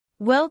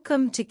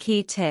Welcome to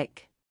Key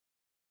Tech.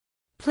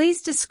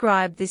 Please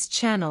describe this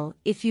channel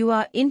if you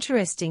are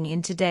interested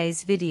in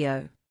today's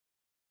video.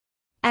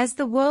 As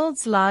the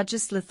world's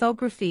largest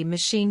lithography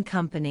machine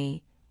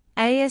company,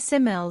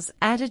 ASML's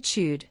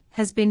attitude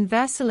has been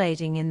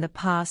vacillating in the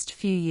past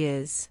few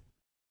years.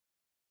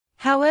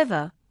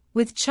 However,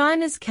 with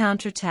China's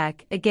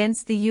counterattack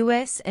against the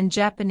U.S. and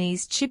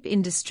Japanese chip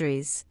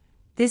industries,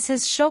 this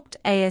has shocked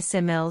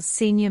ASML's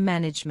senior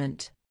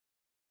management.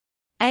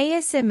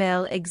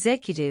 ASML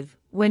executive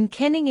Wen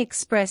Kenning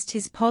expressed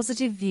his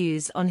positive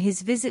views on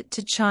his visit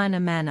to China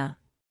manner.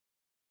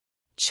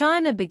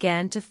 China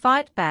began to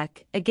fight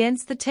back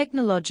against the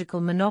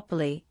technological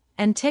monopoly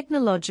and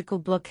technological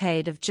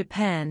blockade of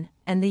Japan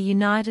and the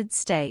United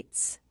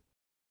States.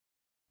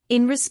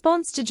 In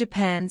response to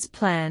Japan's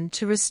plan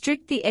to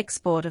restrict the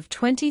export of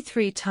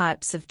 23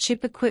 types of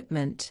chip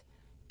equipment,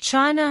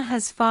 China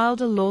has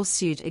filed a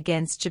lawsuit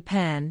against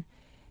Japan,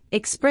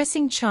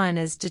 expressing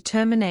China's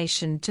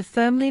determination to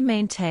firmly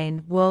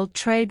maintain world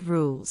trade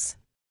rules.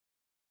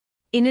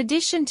 In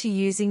addition to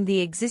using the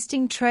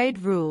existing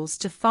trade rules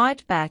to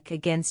fight back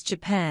against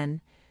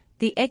Japan,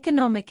 the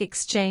economic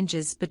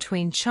exchanges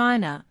between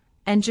China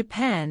and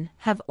Japan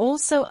have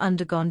also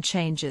undergone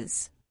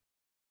changes,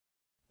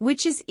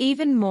 which is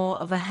even more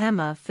of a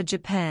hammer for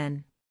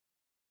Japan.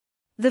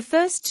 The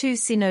first two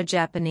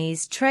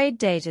Sino-Japanese trade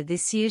data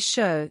this year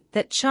show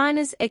that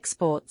China's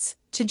exports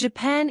to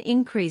Japan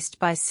increased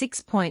by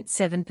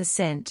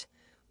 6.7%,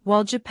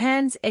 while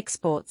Japan's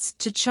exports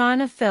to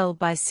China fell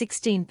by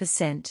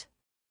 16%.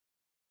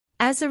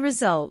 As a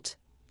result,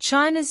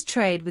 China's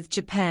trade with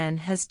Japan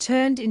has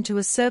turned into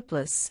a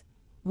surplus,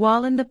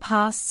 while in the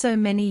past so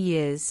many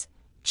years,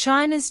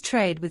 China's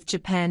trade with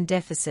Japan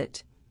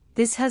deficit.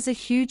 This has a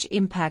huge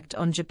impact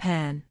on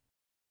Japan.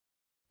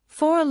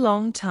 For a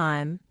long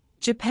time,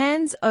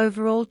 Japan's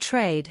overall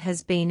trade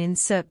has been in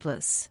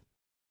surplus.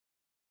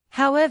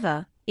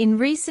 However, in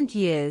recent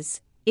years,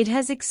 it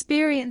has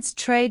experienced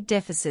trade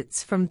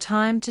deficits from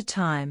time to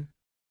time.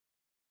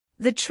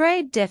 The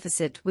trade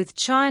deficit with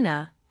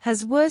China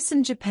has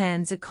worsened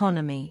Japan's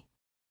economy.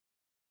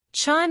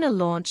 China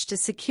launched a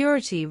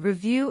security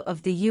review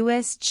of the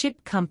U.S.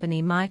 chip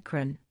company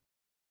Micron.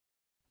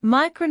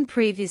 Micron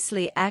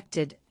previously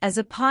acted as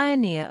a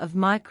pioneer of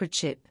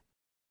microchip.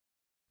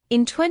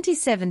 In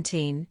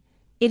 2017,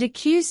 it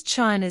accused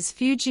China's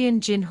Fujian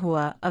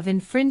Jinhua of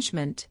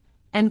infringement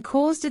and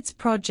caused its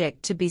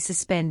project to be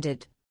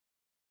suspended.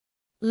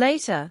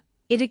 Later,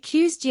 it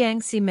accused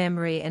Yangtze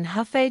Memory and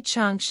Hefei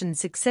Changshan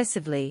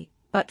successively,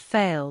 but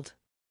failed.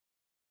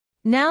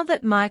 Now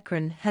that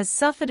Micron has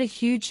suffered a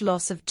huge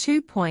loss of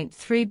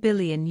 $2.3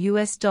 billion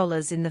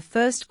in the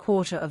first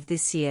quarter of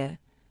this year,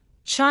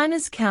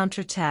 China's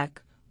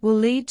counterattack will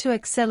lead to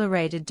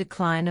accelerated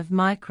decline of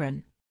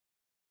Micron.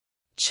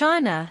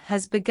 China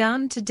has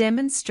begun to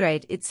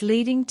demonstrate its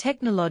leading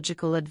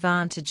technological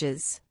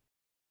advantages.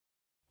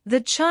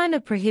 The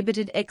China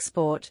Prohibited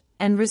Export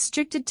and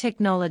Restricted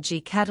Technology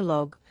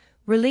Catalog,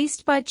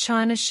 released by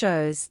China,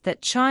 shows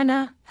that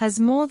China has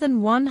more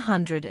than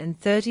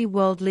 130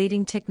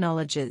 world-leading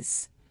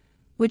technologies,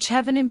 which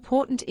have an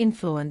important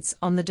influence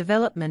on the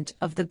development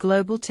of the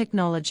global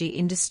technology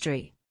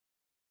industry.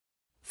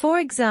 For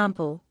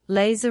example,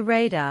 laser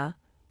radar,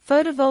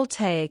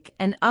 photovoltaic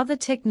and other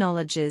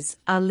technologies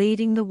are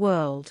leading the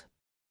world.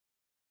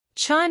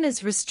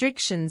 China's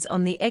restrictions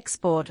on the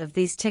export of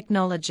these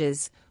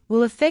technologies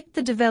will affect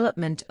the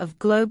development of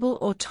global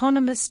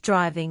autonomous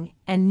driving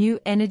and new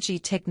energy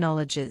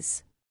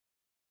technologies.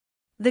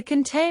 The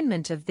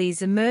containment of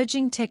these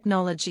emerging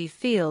technology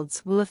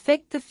fields will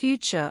affect the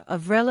future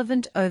of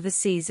relevant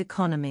overseas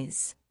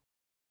economies.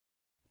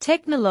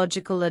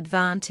 Technological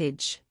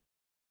advantage.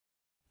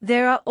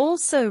 There are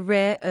also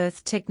rare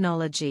earth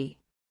technology.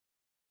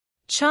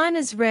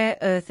 China's rare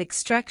earth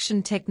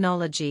extraction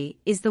technology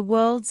is the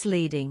world's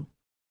leading.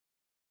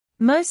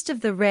 Most of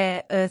the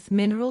rare earth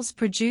minerals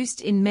produced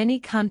in many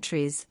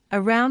countries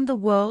around the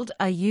world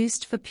are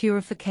used for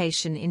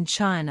purification in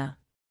China.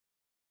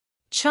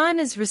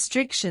 China's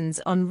restrictions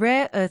on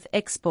rare earth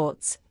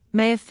exports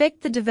may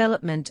affect the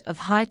development of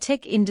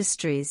high-tech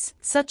industries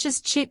such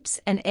as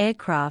chips and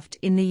aircraft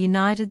in the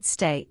United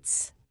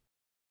States.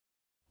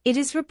 It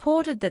is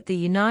reported that the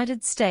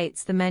United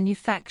States, the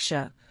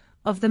manufacturer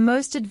of the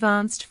most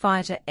advanced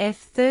fighter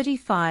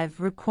F-35,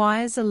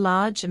 requires a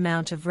large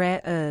amount of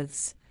rare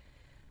earths,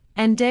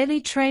 and daily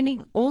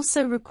training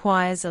also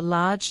requires a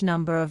large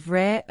number of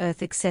rare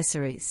earth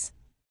accessories.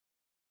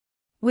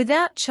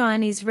 Without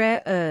Chinese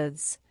rare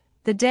earths,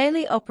 the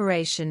daily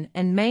operation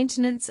and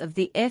maintenance of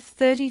the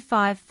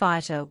F-35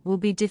 fighter will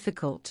be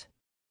difficult.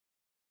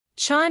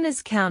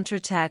 China's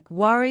counterattack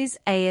worries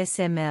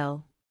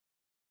ASML.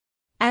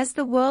 As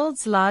the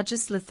world's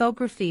largest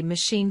lithography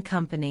machine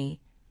company,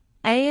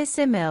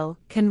 ASML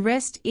can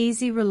rest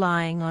easy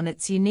relying on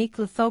its unique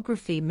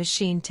lithography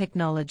machine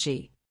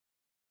technology.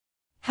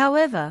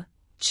 However,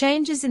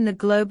 changes in the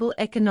global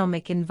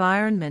economic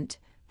environment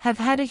have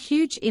had a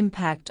huge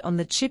impact on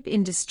the chip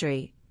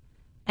industry,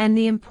 and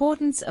the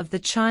importance of the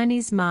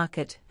Chinese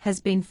market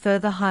has been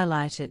further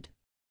highlighted.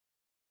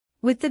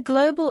 With the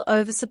global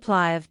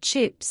oversupply of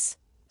chips,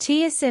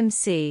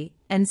 TSMC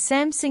and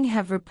Samsung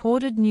have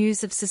reported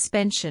news of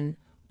suspension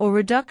or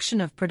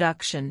reduction of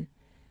production,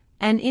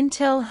 and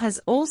Intel has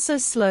also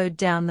slowed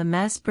down the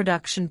mass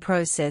production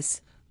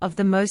process of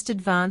the most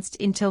advanced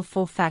Intel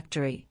 4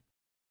 factory.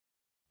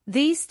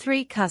 These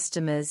three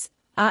customers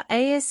are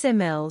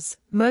ASML's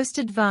most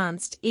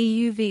advanced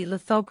EUV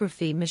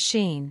lithography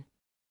machine.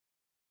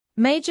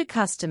 Major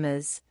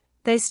customers,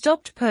 they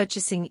stopped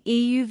purchasing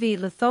EUV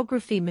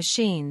lithography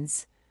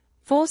machines,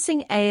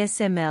 forcing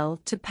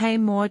ASML to pay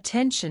more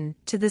attention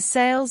to the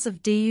sales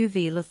of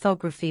DUV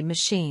lithography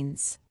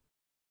machines.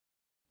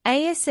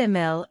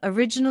 ASML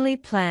originally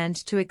planned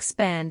to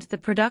expand the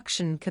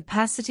production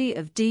capacity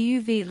of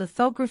DUV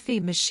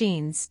lithography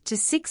machines to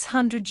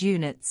 600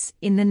 units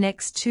in the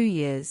next 2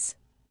 years.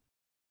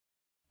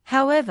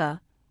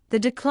 However, the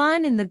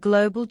decline in the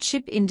global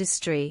chip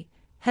industry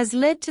has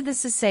led to the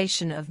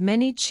cessation of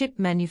many chip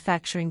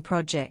manufacturing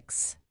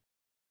projects.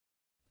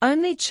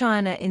 Only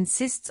China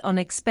insists on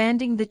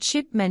expanding the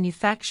chip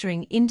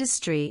manufacturing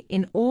industry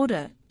in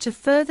order to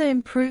further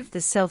improve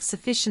the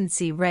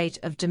self-sufficiency rate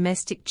of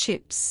domestic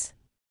chips.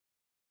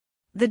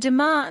 The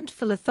demand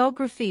for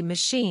lithography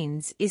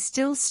machines is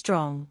still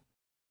strong.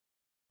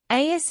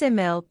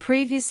 ASML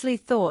previously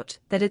thought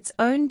that its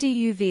own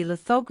DUV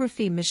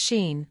lithography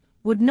machine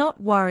would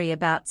not worry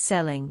about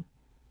selling,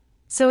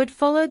 so it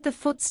followed the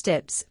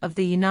footsteps of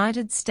the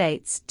United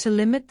States to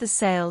limit the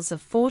sales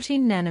of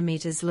 14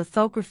 nanometers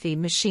lithography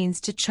machines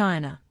to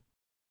China.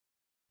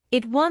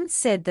 It once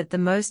said that the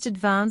most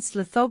advanced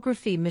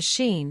lithography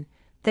machine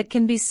that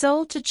can be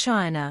sold to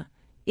China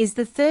is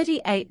the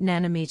 38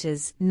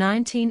 nanometers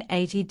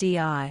 1980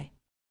 Di.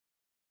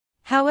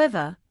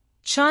 However,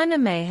 China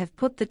may have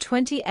put the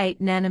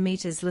 28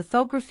 nanometers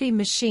lithography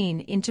machine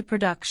into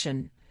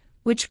production,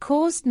 which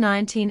caused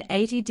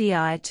 1980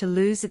 Di to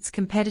lose its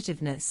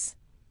competitiveness,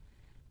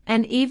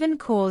 and even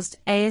caused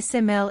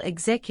ASML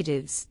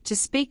executives to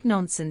speak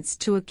nonsense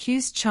to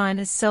accuse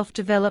China's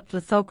self-developed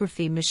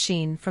lithography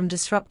machine from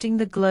disrupting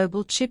the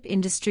global chip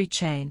industry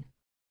chain.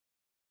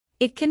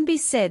 It can be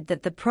said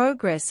that the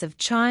progress of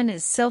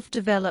China's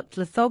self-developed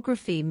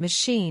lithography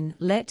machine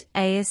let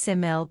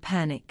ASML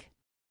panic.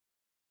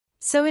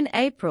 So in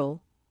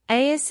April,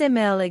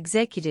 ASML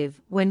executive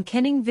Wen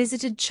Kenning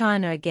visited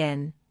China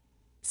again,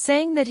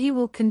 saying that he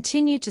will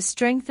continue to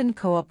strengthen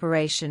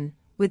cooperation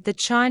with the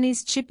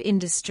Chinese chip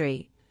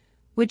industry,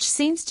 which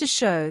seems to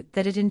show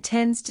that it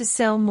intends to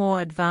sell more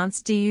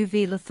advanced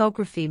DUV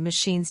lithography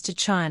machines to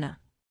China.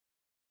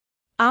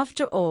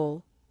 After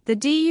all, the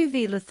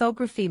DUV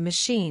lithography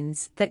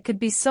machines that could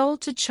be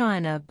sold to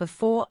China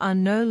before are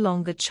no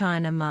longer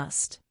China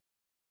must.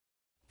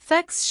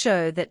 Facts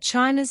show that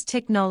China's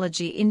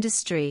technology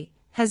industry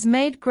has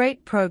made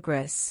great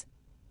progress,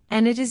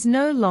 and it is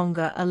no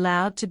longer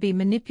allowed to be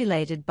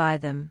manipulated by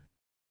them.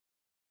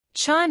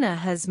 China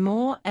has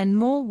more and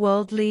more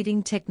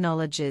world-leading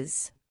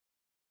technologies.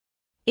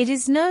 It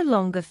is no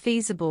longer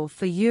feasible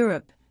for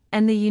Europe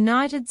and the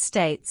United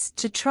States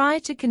to try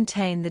to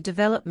contain the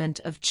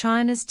development of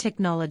China's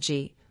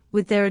technology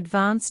with their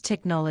advanced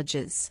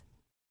technologies.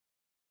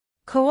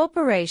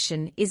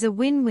 Cooperation is a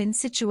win-win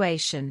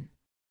situation.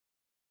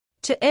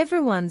 To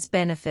everyone's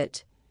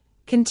benefit,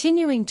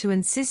 continuing to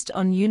insist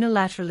on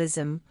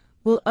unilateralism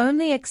will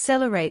only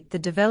accelerate the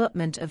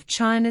development of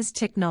China's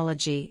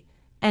technology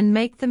and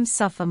make them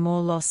suffer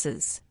more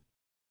losses.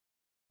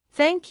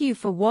 Thank you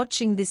for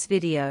watching this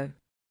video.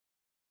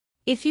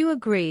 If you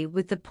agree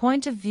with the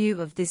point of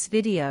view of this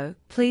video,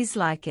 please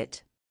like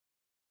it.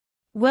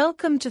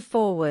 Welcome to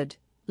Forward,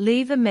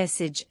 leave a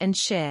message and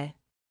share.